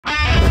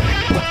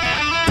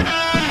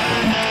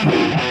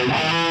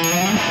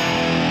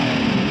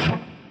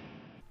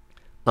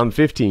I'm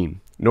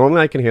 15.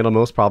 Normally I can handle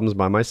most problems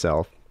by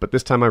myself, but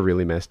this time I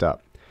really messed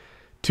up.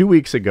 2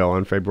 weeks ago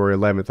on February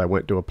 11th, I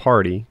went to a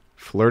party,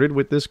 flirted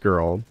with this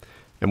girl,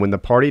 and when the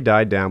party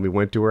died down, we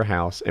went to her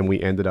house and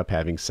we ended up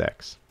having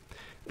sex.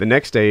 The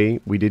next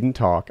day, we didn't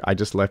talk. I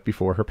just left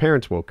before her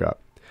parents woke up.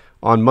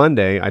 On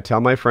Monday, I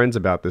tell my friends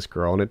about this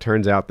girl, and it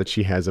turns out that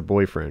she has a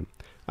boyfriend.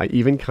 I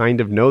even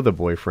kind of know the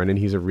boyfriend, and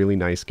he's a really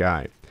nice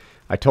guy.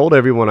 I told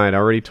everyone I had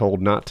already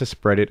told not to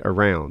spread it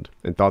around,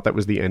 and thought that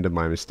was the end of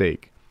my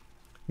mistake.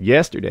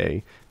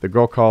 Yesterday, the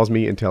girl calls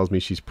me and tells me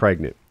she's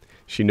pregnant.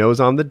 She knows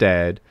I'm the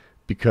dad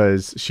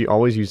because she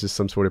always uses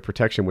some sort of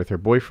protection with her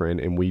boyfriend,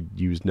 and we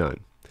use none.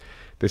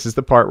 This is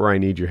the part where I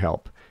need your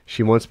help.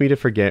 She wants me to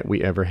forget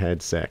we ever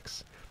had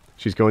sex.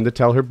 She's going to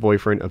tell her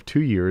boyfriend of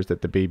 2 years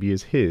that the baby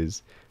is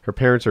his. Her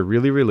parents are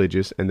really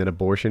religious and that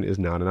abortion is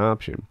not an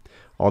option.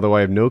 Although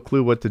I have no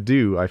clue what to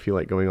do, I feel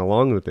like going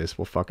along with this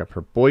will fuck up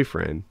her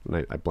boyfriend,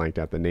 and I blanked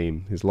out the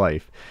name, his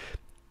life,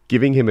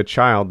 giving him a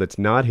child that's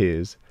not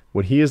his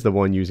when he is the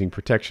one using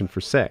protection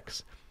for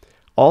sex.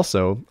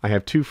 Also, I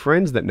have 2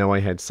 friends that know I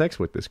had sex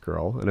with this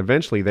girl, and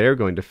eventually they are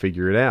going to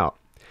figure it out.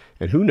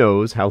 And who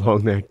knows how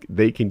long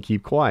they can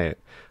keep quiet.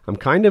 I'm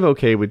kind of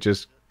okay with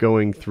just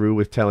going through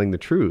with telling the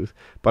truth,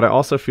 but I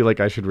also feel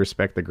like I should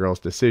respect the girl's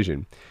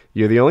decision.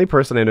 You're the only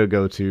person I know to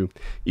go to.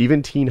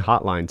 Even teen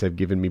hotlines have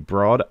given me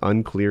broad,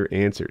 unclear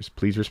answers.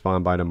 Please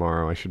respond by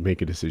tomorrow. I should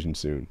make a decision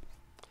soon.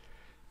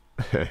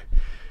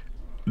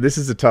 This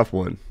is a tough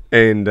one.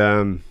 And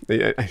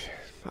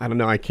I don't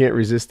know, I can't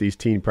resist these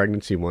teen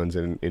pregnancy ones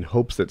in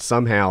hopes that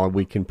somehow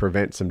we can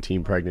prevent some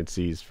teen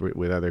pregnancies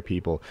with other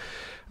people.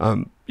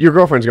 Your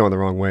girlfriend's going the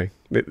wrong way.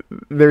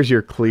 There's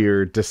your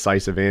clear,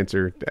 decisive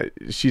answer.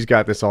 She's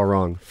got this all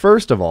wrong.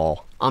 First of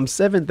all, I'm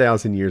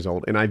 7,000 years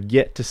old, and I've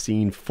yet to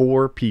seen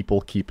 4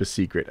 people keep a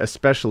secret,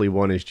 especially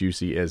one as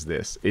juicy as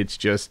this.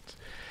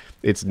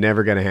 It's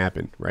never going to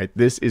happen, right?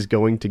 This is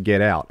going to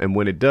get out, and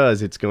when it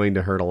does, it's going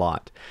to hurt a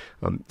lot.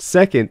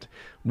 Second,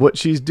 what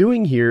she's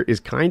doing here is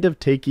kind of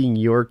taking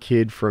your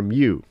kid from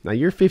you. Now,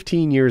 you're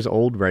 15 years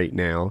old right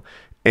now,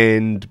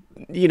 and,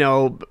 you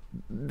know,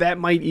 that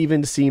might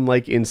even seem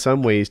like in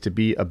some ways to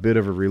be a bit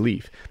of a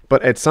relief.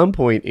 But at some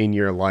point in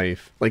your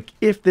life, like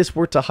if this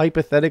were to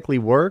hypothetically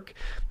work,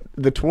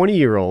 the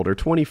 20-year-old or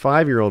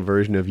 25-year-old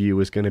version of you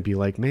is going to be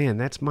like, man,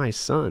 that's my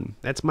son.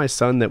 That's my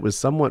son that was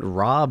somewhat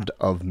robbed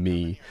of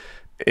me.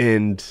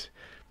 And,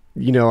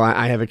 you know,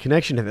 I have a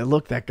connection to that.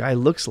 Look, that guy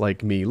looks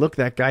like me. Look,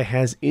 that guy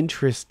has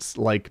interests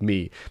like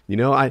me. You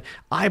know,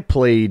 I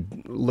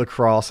played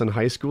lacrosse in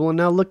high school, and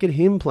now look at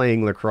him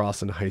playing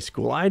lacrosse in high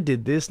school. I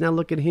did this, now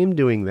look at him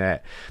doing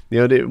that.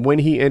 You know, when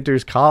he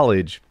enters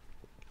college,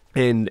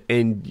 and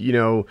you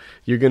know,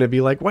 you're going to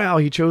be like, wow,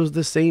 he chose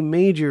the same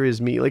major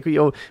as me. Like,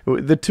 you know,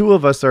 the two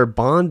of us are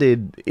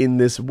bonded in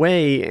this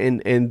way,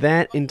 and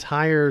that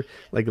entire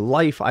like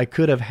life I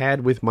could have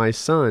had with my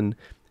son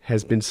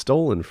has been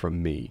stolen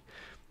from me.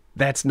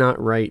 That's not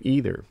right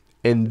either.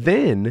 And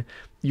then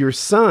your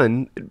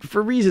son,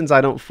 for reasons I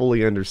don't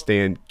fully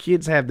understand,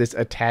 kids have this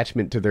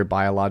attachment to their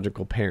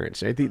biological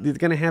parents. Right? They're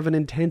going to have an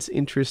intense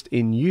interest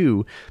in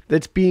you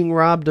that's being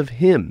robbed of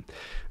him.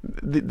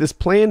 This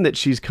plan that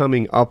she's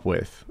coming up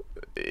with,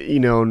 you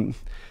know,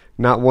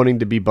 not wanting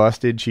to be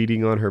busted,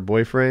 cheating on her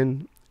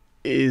boyfriend,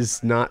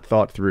 is not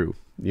thought through.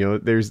 You know,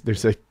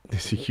 there's a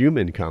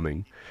human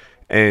coming,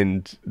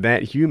 and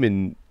that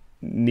human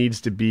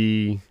needs to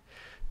be,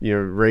 you know,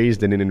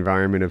 raised in an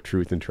environment of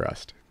truth and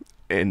trust.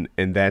 And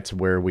that's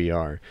where we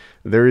are.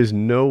 There is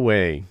no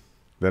way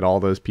that all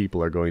those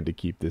people are going to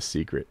keep this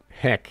secret.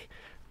 Heck,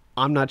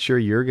 I'm not sure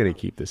you're going to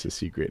keep this a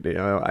secret. You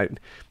know,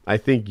 I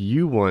think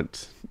you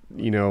want,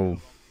 you know,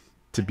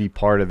 to be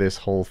part of this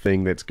whole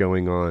thing that's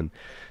going on.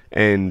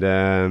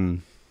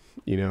 And,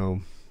 you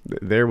know,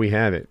 there we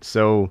have it.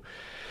 So,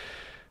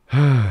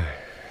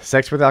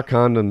 sex without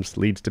condoms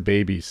leads to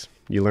babies.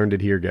 You learned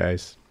it here,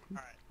 guys.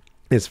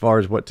 As far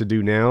as what to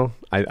do now,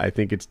 I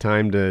think it's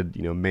time to,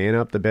 you know, man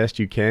up the best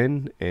you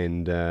can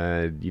and,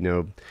 you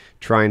know,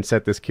 try and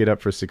set this kid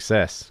up for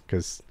success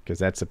because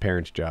that's a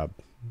parent's job.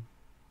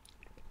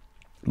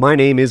 My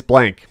name is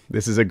blank.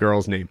 This is a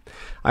girl's name.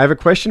 I have a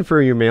question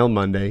for your mail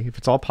Monday. If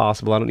it's all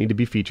possible, I don't need to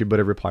be featured, but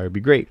a reply would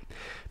be great.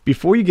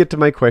 Before you get to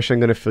my question, I'm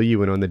going to fill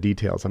you in on the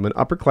details. I'm an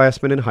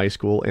upperclassman in high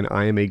school, and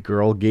I am a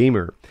girl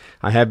gamer.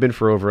 I have been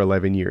for over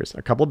 11 years.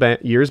 A couple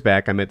years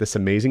back, I met this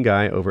amazing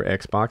guy over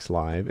Xbox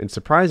Live, and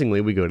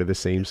surprisingly, we go to the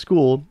same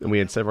school, and we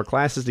had several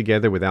classes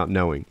together without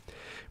knowing.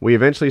 We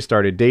eventually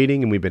started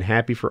dating, and we've been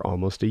happy for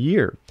almost a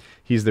year.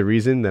 He's the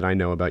reason that I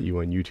know about you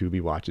on YouTube. He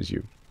watches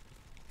you.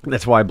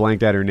 That's why I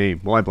blanked out her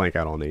name. Well, I blank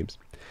out all names.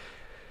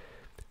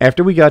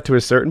 After we got to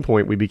a certain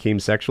point, we became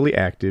sexually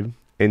active,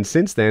 and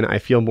since then, I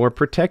feel more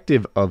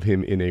protective of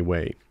him in a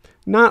way.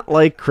 Not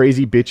like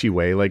crazy bitchy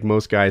way like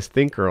most guys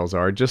think girls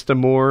are, just a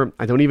more,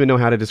 I don't even know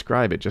how to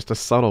describe it, just a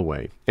subtle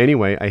way.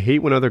 Anyway, I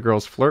hate when other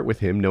girls flirt with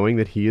him knowing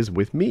that he is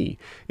with me,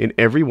 in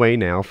every way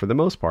now for the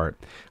most part.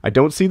 I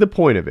don't see the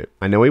point of it.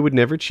 I know he would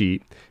never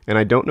cheat, and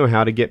I don't know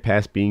how to get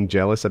past being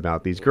jealous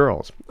about these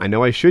girls. I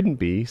know I shouldn't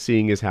be,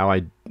 seeing as how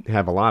I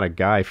have a lot of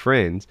guy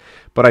friends,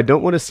 but I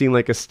don't want to seem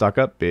like a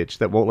stuck-up bitch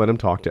that won't let him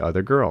talk to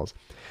other girls.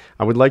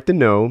 I would like to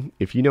know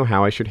if you know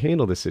how I should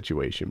handle this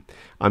situation.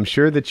 I'm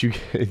sure that you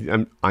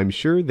I'm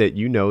sure that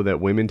you know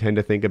that women tend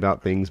to think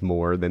about things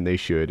more than they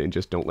should and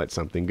just don't let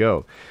something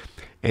go.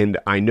 And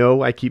I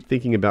know I keep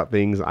thinking about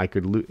things I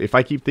could if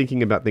I keep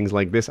thinking about things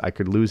like this, I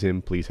could lose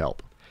him. Please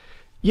help.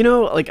 You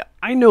know, like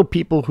I know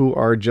people who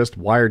are just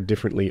wired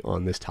differently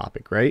on this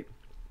topic, right?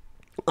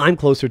 I'm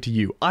closer to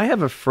you. I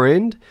have a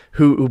friend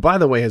who by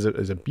the way, has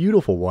a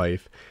beautiful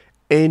wife,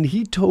 and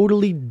he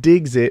totally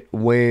digs it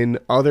when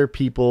other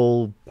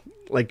people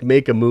like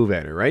make a move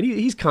at her, right?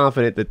 He's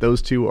confident that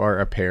those two are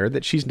a pair,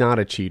 that she's not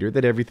a cheater,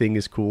 that everything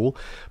is cool.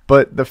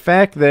 But the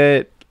fact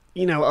that,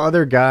 you know,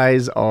 other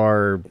guys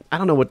are, I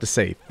don't know what to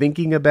say,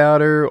 thinking about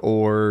her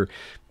or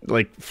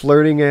like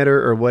flirting at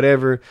her or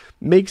whatever,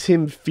 makes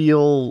him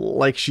feel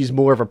like she's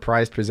more of a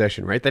prized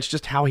possession, right? That's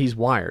just how he's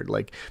wired.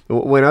 Like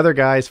when other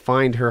guys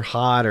find her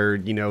hot or,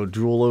 you know,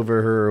 drool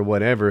over her or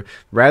whatever,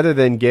 rather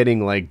than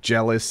getting like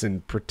jealous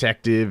and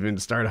protective and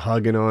start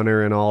hugging on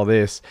her and all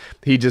this,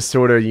 he just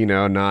sort of, you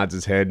know, nods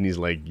his head and he's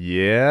like,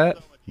 yeah,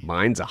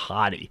 mine's a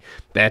hottie.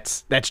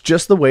 That's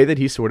just the way that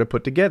he's sort of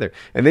put together.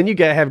 And then you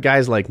have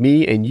guys like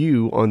me and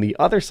you on the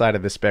other side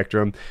of the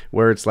spectrum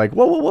where it's like,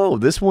 whoa,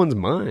 this one's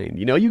mine.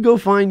 You know, you go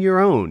find your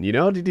own, you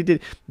know,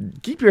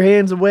 keep your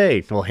hands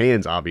away. Well,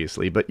 hands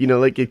obviously, but you know,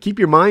 like keep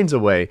your minds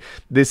away.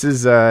 This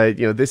is,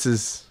 you know, this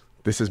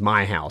is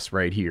my house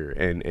right here,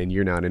 and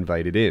you're not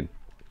invited in.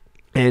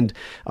 And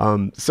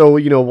so,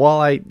 you know,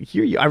 while I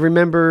hear you, I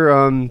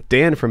remember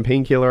Dan from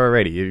Painkiller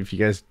already. If you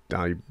guys,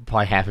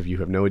 probably half of you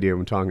have no idea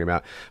what I'm talking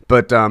about.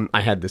 But I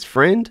had this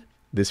friend.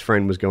 This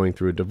friend was going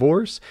through a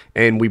divorce,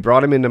 and we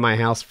brought him into my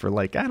house for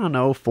like, I don't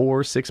know,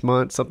 4-6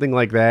 months, something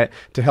like that,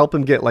 to help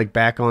him get like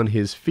back on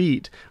his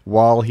feet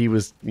while he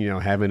was, you know,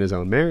 having his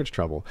own marriage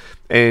trouble.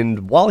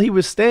 And while he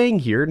was staying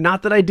here,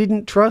 not that I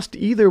didn't trust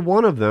either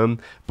one of them,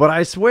 but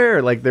I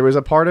swear, like there was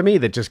a part of me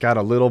that just got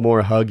a little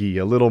more huggy,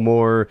 a little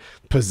more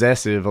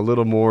possessive, a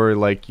little more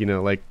like, you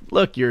know, like,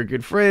 look, you're a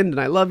good friend and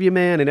I love you,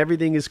 man, and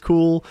everything is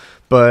cool,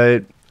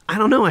 but I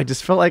don't know. I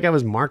just felt like I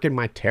was marking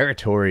my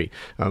territory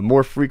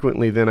more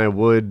frequently than I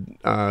would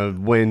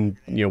when,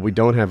 you know, we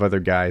don't have other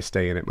guys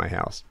staying at my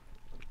house.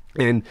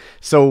 And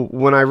so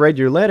when I read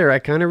your letter, I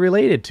kind of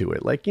related to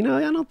it. Like, you know,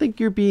 I don't think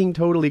you're being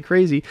totally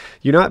crazy.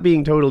 You're not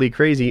being totally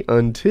crazy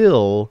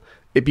until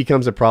it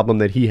becomes a problem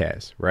that he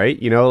has, right?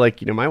 You know,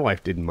 like, you know, my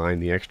wife didn't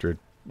mind the extra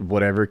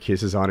whatever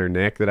kisses on her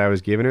neck that I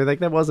was giving her. Like,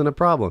 that wasn't a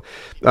problem.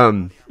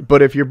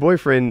 But if your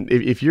boyfriend,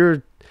 if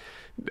you're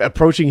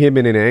approaching him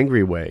in an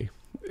angry way,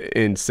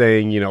 and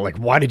saying, you know, like,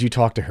 why did you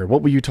talk to her?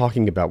 What were you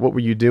talking about? What were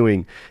you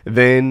doing?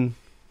 Then,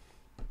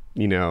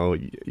 you know,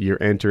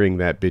 you're entering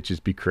that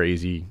bitches be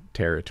crazy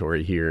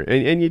territory here.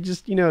 And you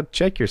just, you know,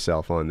 check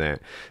yourself on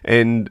that.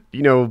 And,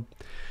 you know,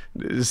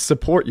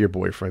 support your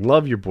boyfriend,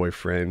 love your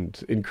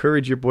boyfriend,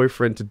 encourage your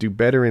boyfriend to do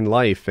better in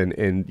life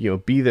and you know,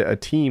 be a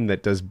team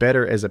that does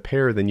better as a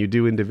pair than you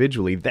do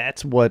individually.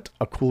 That's what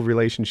a cool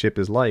relationship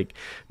is like.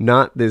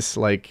 Not this,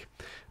 like,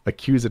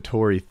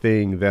 accusatory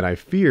thing that I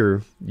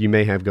fear you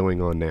may have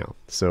going on now.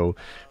 So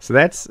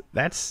that's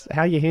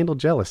how you handle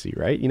jealousy,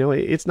 right? You know,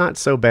 it's not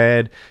so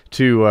bad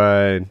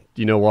to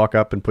you know, walk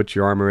up and put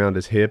your arm around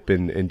his hip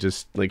and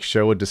just like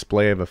show a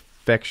display of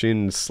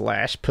affection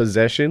 /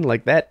 possession.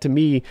 Like that to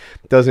me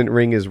doesn't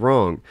ring as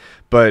wrong.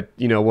 But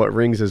you know what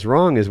rings as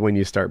wrong is when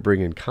you start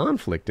bringing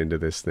conflict into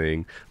this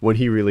thing when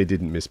he really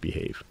didn't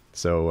misbehave.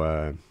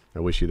 So I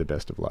wish you the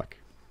best of luck.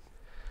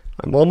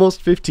 I'm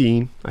almost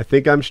 15. I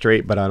think I'm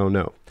straight, but I don't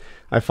know.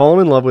 I've fallen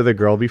in love with a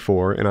girl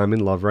before, and I'm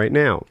in love right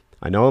now.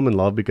 I know I'm in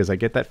love because I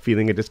get that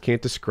feeling I just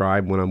can't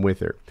describe when I'm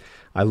with her.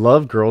 I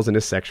love girls in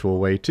a sexual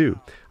way, too.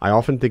 I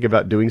often think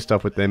about doing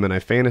stuff with them, and I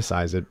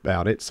fantasize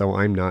about it, so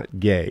I'm not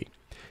gay.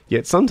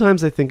 Yet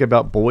sometimes I think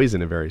about boys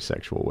in a very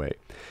sexual way.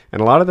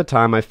 And a lot of the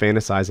time I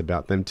fantasize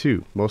about them,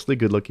 too. Mostly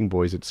good-looking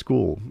boys at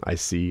school. I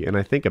see and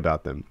I think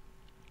about them.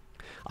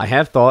 I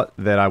have thought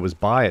that I was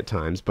bi at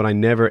times, but I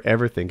never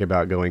ever think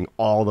about going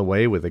all the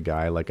way with a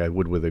guy like I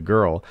would with a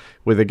girl.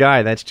 With a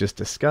guy, that's just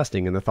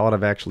disgusting, and the thought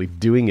of actually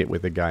doing it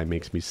with a guy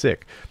makes me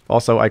sick.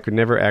 Also, I could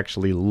never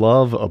actually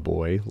love a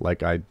boy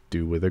like I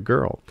do with a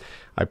girl.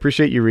 I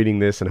appreciate you reading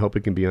this and hope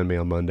it can be on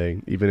Mail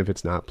Monday. Even if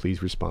it's not,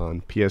 please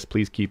respond. P.S.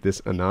 Please keep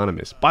this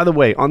anonymous. By the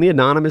way, on the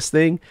anonymous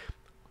thing,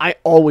 I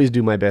always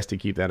do my best to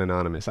keep that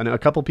anonymous. I know a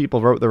couple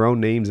people wrote their own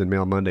names in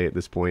Mail Monday at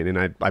this point, and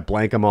I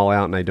blank them all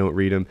out and I don't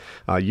read them.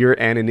 Your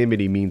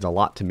anonymity means a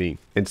lot to me.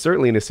 And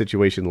certainly in a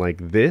situation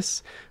like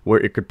this, where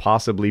it could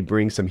possibly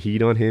bring some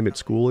heat on him at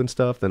school and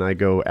stuff, then I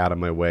go out of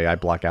my way. I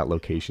block out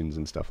locations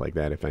and stuff like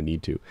that if I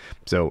need to.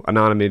 So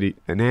anonymity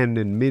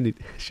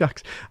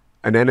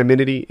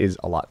is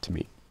a lot to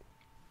me.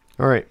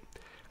 All right.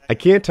 I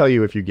can't tell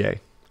you if you're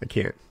gay. I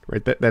can't.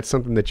 Right? That's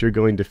something that you're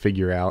going to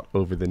figure out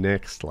over the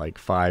next like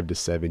 5 to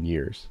 7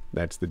 years.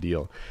 That's the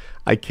deal.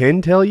 I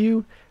can tell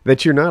you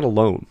that you're not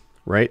alone.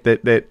 Right?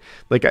 That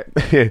like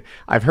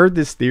I've heard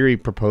this theory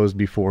proposed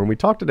before, and we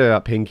talked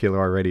about Painkiller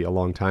already a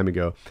long time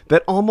ago,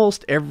 that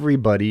almost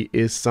everybody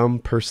is some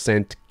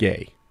percent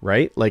gay.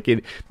 Right? Like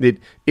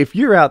if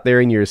you're out there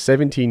and you're a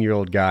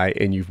 17-year-old guy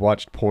and you've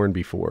watched porn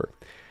before,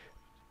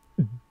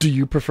 do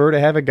you prefer to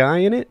have a guy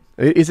in it?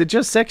 Is it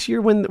just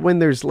sexier when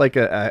there's like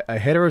a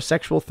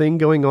heterosexual thing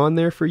going on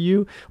there for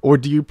you? Or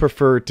do you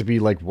prefer to be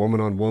like woman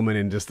on woman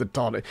and just the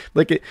thought?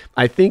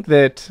 I think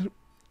that,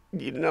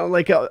 you know,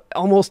 like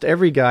almost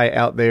every guy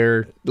out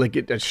there, like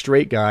a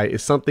straight guy,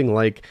 is something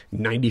like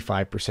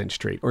 95%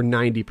 straight or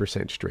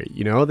 90% straight,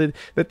 you know,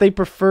 that they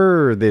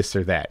prefer this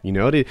or that, you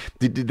know,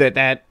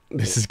 that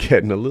this is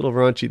getting a little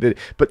raunchy,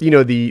 but you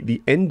know,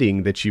 the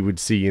ending that you would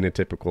see in a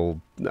typical,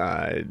 you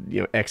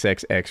know,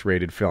 XXX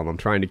rated film. I'm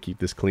trying to keep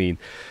this clean.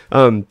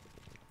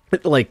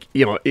 Like,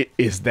 you know,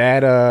 is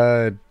that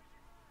a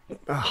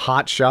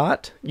hot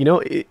shot? You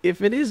know,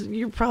 if it is,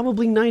 you're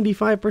probably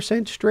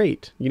 95%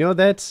 straight. You know,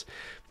 that's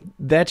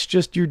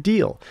just your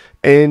deal.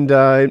 And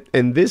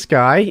this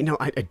guy, you know,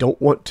 I don't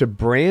want to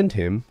brand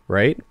him,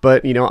 right?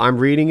 But, you know, I'm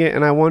reading it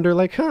and I wonder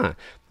like,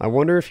 I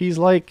wonder if he's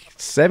like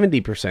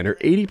 70% or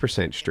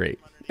 80% straight.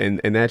 And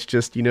that's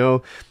just, you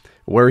know,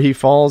 where he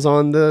falls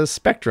on the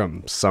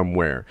spectrum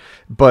somewhere.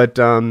 But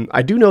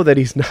I do know that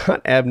he's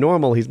not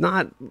abnormal. He's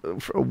not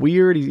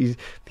weird.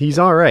 He's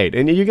all right.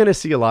 And you're going to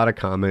see a lot of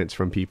comments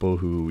from people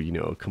who, you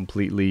know,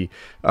 completely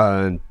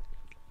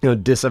you know,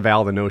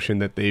 disavow the notion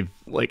that they've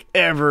like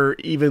ever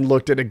even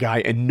looked at a guy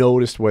and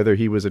noticed whether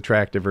he was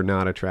attractive or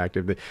not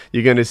attractive.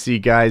 You're going to see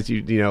guys,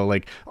 you know,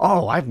 like,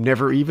 oh, I've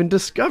never even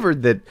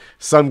discovered that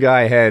some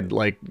guy had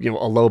like, you know,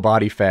 a low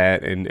body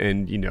fat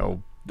and, you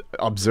know,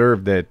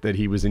 observed that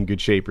he was in good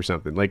shape or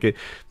something. Like,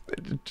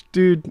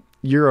 dude,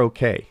 you're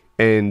okay.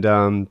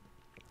 And,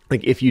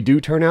 like, if you do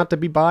turn out to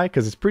be bi,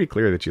 because it's pretty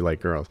clear that you like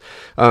girls,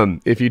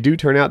 if you do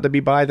turn out to be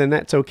bi, then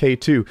that's okay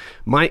too.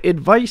 My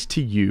advice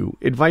to you,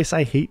 advice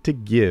I hate to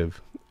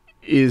give,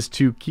 is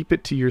to keep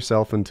it to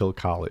yourself until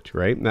college,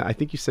 right? Now, I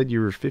think you said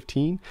you were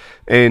 15,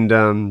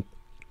 and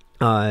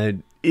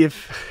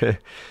if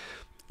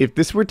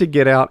this were to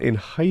get out in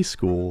high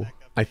school,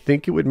 I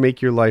think it would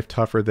make your life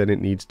tougher than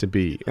it needs to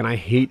be. And I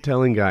hate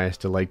telling guys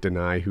to like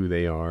deny who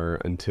they are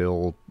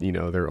until, you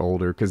know, they're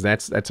older, because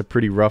that's a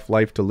pretty rough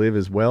life to live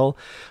as well.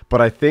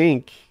 But I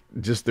think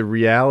just the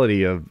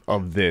reality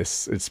of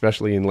this,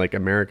 especially in like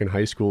American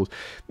high schools,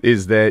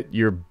 is that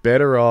you're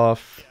better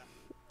off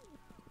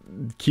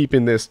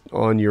keeping this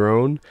on your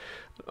own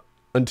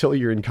until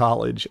you're in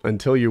college,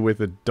 until you're with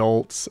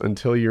adults,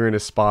 until you're in a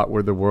spot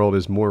where the world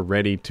is more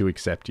ready to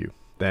accept you.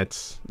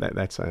 That's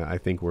I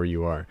think where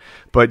you are.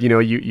 But you know,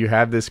 you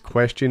have this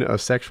question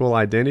of sexual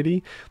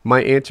identity.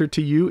 My answer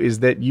to you is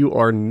that you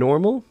are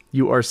normal.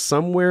 You are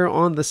somewhere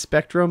on the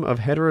spectrum of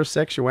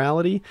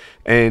heterosexuality,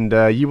 and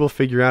you will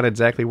figure out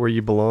exactly where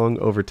you belong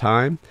over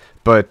time.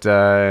 But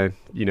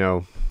you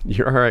know,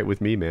 you're all right with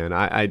me, man.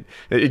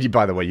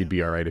 By the way, you'd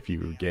be all right if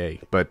you were gay.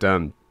 But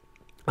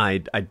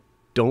I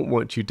don't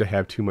want you to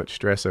have too much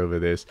stress over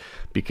this,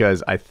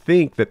 because I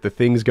think that the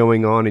things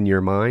going on in your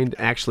mind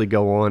actually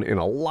go on in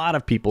a lot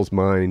of people's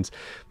minds.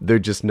 They're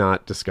just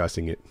not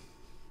discussing it.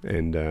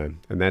 And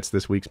that's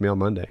this week's Mail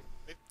Monday.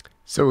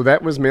 So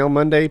that was Mail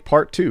Monday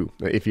Part 2.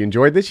 If you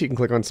enjoyed this, you can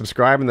click on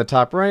subscribe in the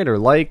top right, or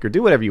like, or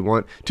do whatever you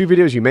want. 2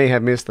 videos you may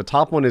have missed. The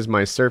top one is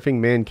my surfing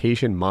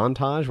mancation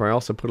montage, where I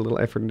also put a little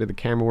effort into the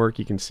camera work.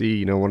 You can see,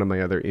 you know, one of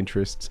my other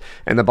interests.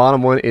 And the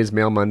bottom one is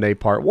Mail Monday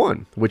Part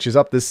 1, which is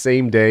up this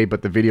same day,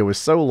 but the video was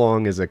so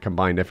long as a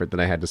combined effort that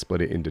I had to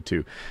split it into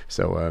 2.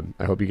 So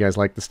I hope you guys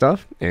like the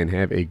stuff, and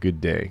have a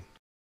good day.